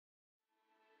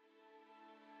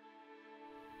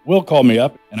Will called me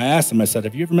up, and I asked him, I said,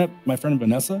 have you ever met my friend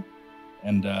Vanessa?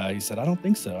 And he said, I don't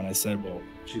think so. And I said, well,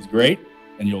 she's great,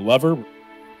 and you'll love her.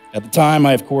 At the time,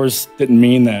 I, of course, didn't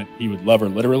mean that he would love her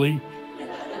literally.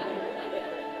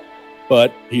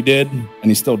 But he did, and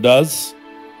he still does.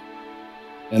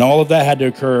 And all of that had to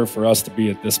occur for us to be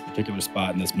at this particular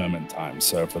spot in this moment in time.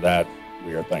 So for that,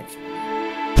 we are thankful.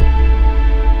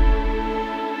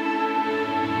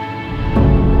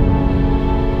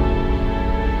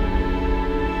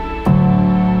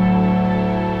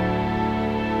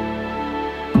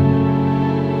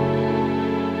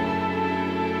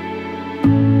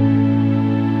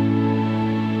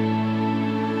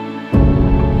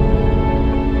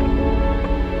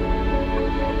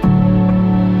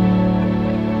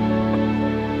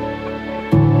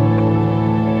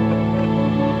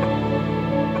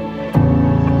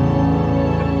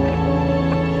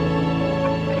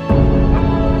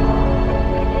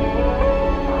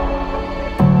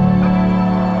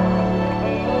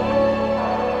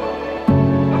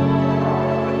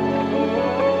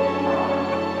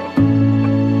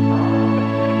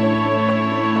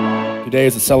 Today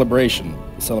is a celebration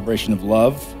of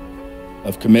love,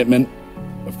 of commitment,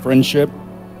 of friendship,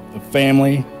 of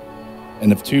family,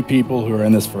 and of two people who are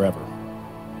in this forever.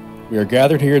 We are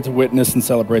gathered here to witness and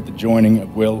celebrate the joining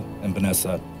of Will and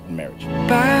Vanessa in marriage.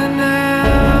 By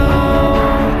now,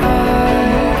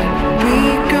 I'd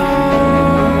be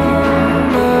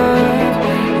gone, but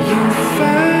you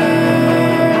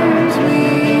found me,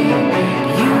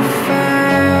 you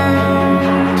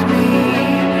found me.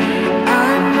 I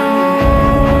know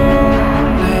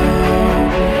now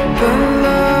the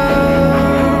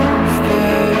love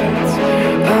that's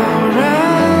around me,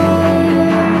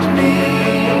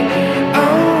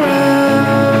 around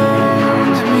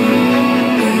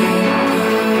me.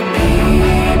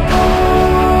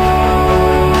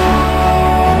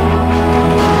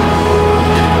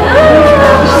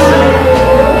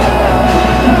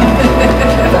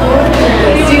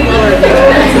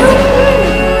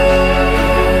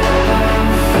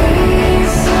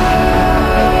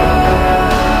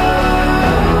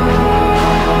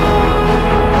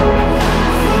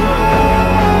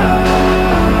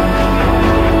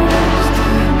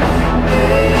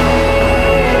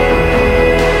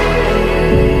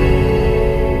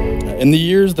 In the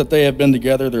years that they have been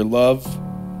together, their love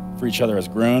for each other has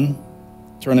grown,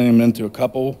 turning them into a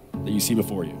couple that you see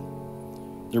before you.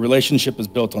 Their relationship is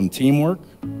built on teamwork,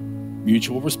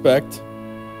 mutual respect,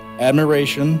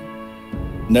 admiration,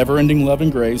 never-ending love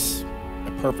and grace,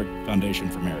 a perfect foundation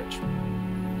for marriage.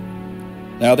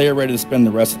 Now they are ready to spend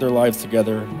the rest of their lives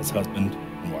together as husband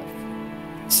and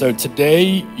wife. So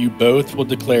today, you both will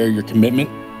declare your commitment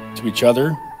to each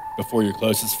other before your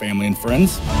closest family and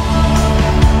friends.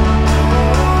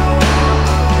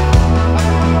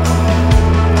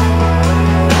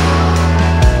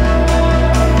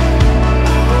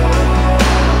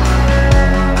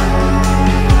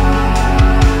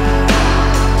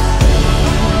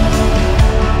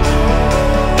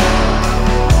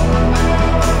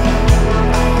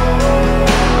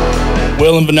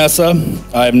 Will and Vanessa,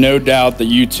 I have no doubt that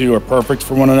you two are perfect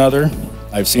for one another.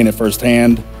 I've seen it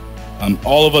firsthand.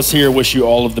 All of us here wish you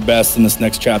all of the best in this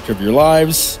next chapter of your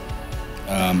lives.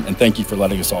 And thank you for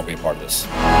letting us all be a part of this.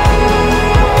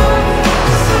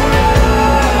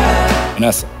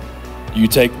 Vanessa, you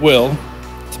take Will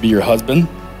to be your husband,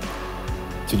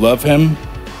 to love him,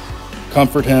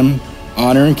 comfort him,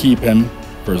 honor and keep him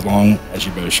for as long as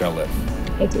you both shall live.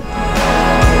 Thank you.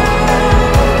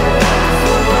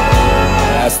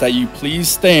 I ask that you please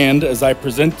stand as I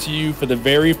present to you for the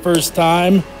very first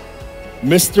time,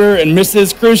 Mr. and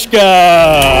Mrs. Krushka.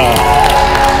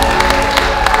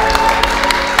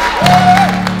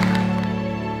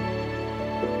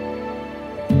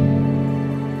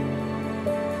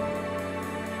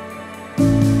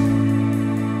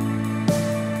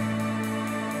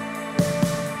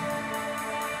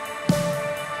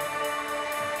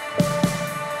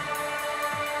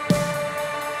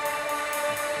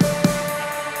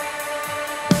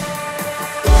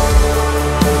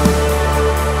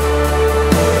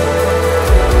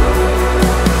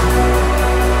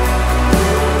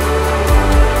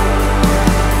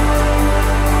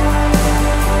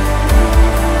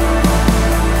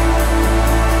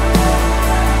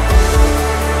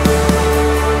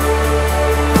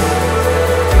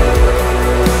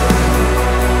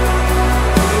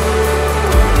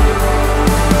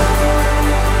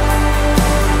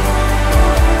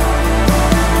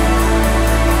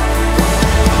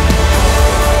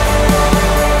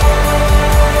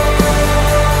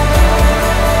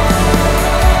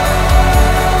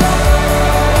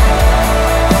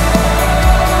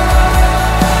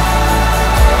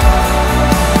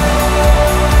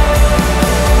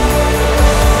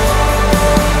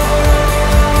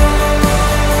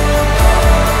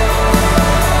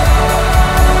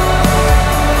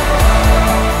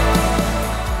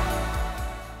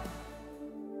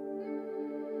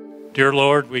 Dear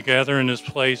Lord, we gather in this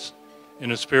place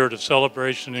in a spirit of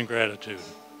celebration and gratitude.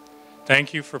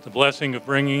 Thank you for the blessing of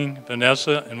bringing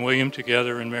Vanessa and William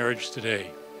together in marriage today.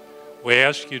 We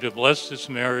ask you to bless this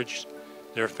marriage,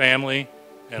 their family,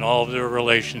 and all of their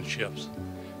relationships.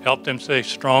 Help them stay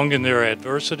strong in their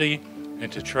adversity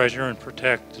and to treasure and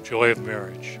protect the joy of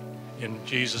marriage. In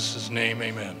Jesus' name,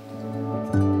 amen.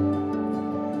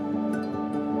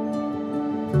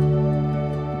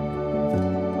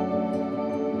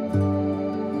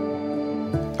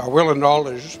 I will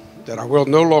acknowledge that I will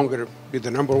no longer be the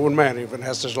 #1 man in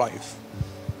Vanessa's life.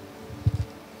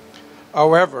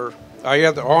 However, I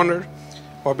had the honor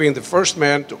of being the first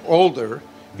man to hold her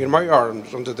in my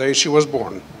arms on the day she was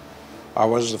born. I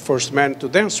was the first man to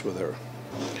dance with her.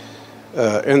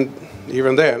 And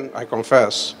even then, I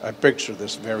confess, I picture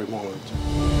this very moment.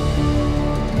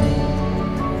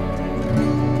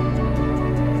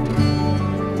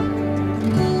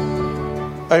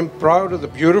 I'm proud of the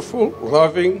beautiful,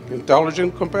 loving,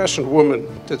 intelligent, compassionate woman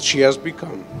that she has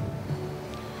become.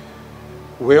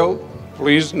 Will,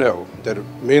 please know that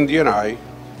Mindy and I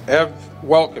have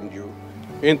welcomed you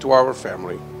into our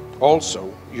family. Also,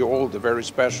 you hold a very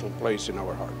special place in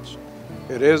our hearts.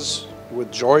 It is with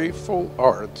joyful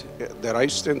heart that I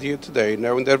stand here today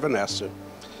knowing that Vanessa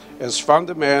has found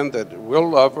a man that will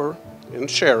love her and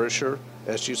cherish her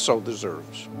as she so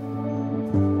deserves.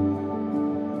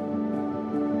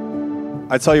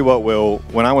 I tell you what, Will,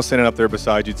 when I was standing up there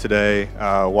beside you today,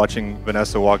 watching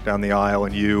Vanessa walk down the aisle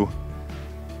and you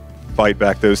fight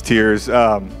back those tears,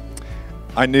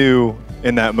 I knew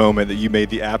in that moment that you made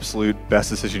the absolute best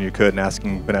decision you could in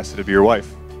asking Vanessa to be your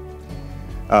wife.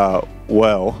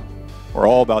 Well, we're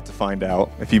all about to find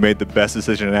out if you made the best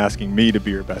decision in asking me to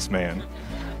be your best man.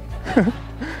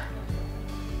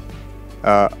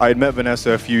 I had met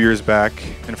Vanessa a few years back,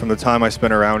 and from the time I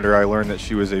spent around her, I learned that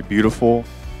she was a beautiful,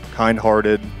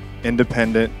 kind-hearted,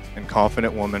 independent, and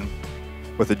confident woman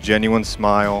with a genuine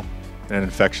smile and an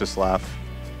infectious laugh.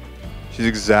 She's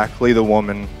exactly the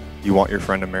woman you want your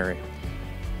friend to marry.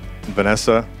 And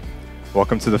Vanessa,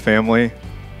 welcome to the family,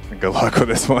 and good luck with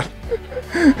this one.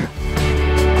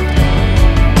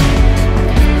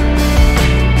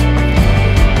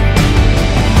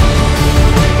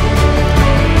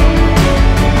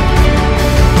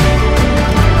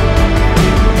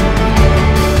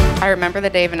 I remember the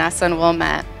day Vanessa and Will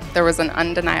met. There was an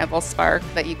undeniable spark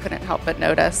that you couldn't help but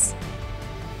notice.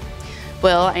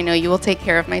 Will, I know you will take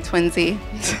care of my twinsy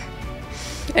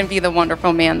and be the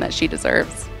wonderful man that she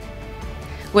deserves.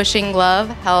 Wishing love,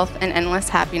 health, and endless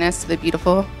happiness to the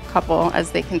beautiful couple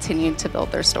as they continue to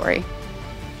build their story.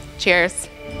 Cheers.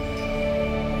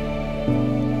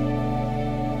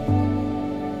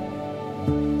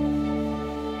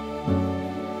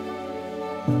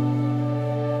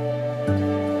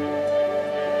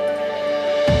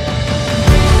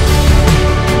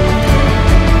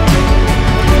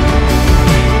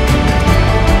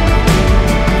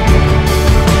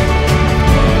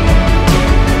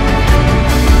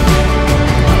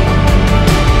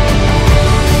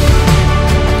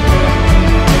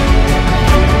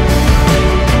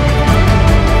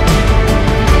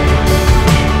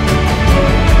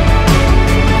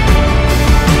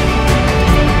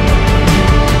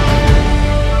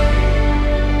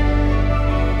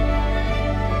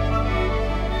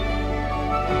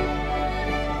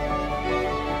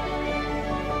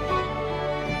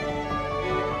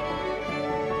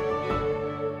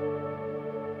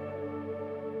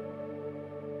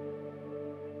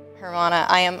 Hermana,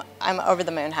 I'm over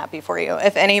the moon happy for you.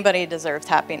 If anybody deserves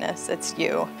happiness, it's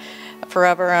you,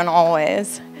 forever and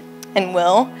always. And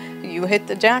Will, you hit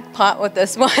the jackpot with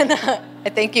this one. I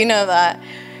think you know that.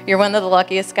 You're one of the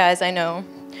luckiest guys I know.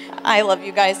 I love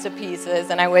you guys to pieces,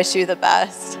 and I wish you the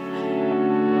best.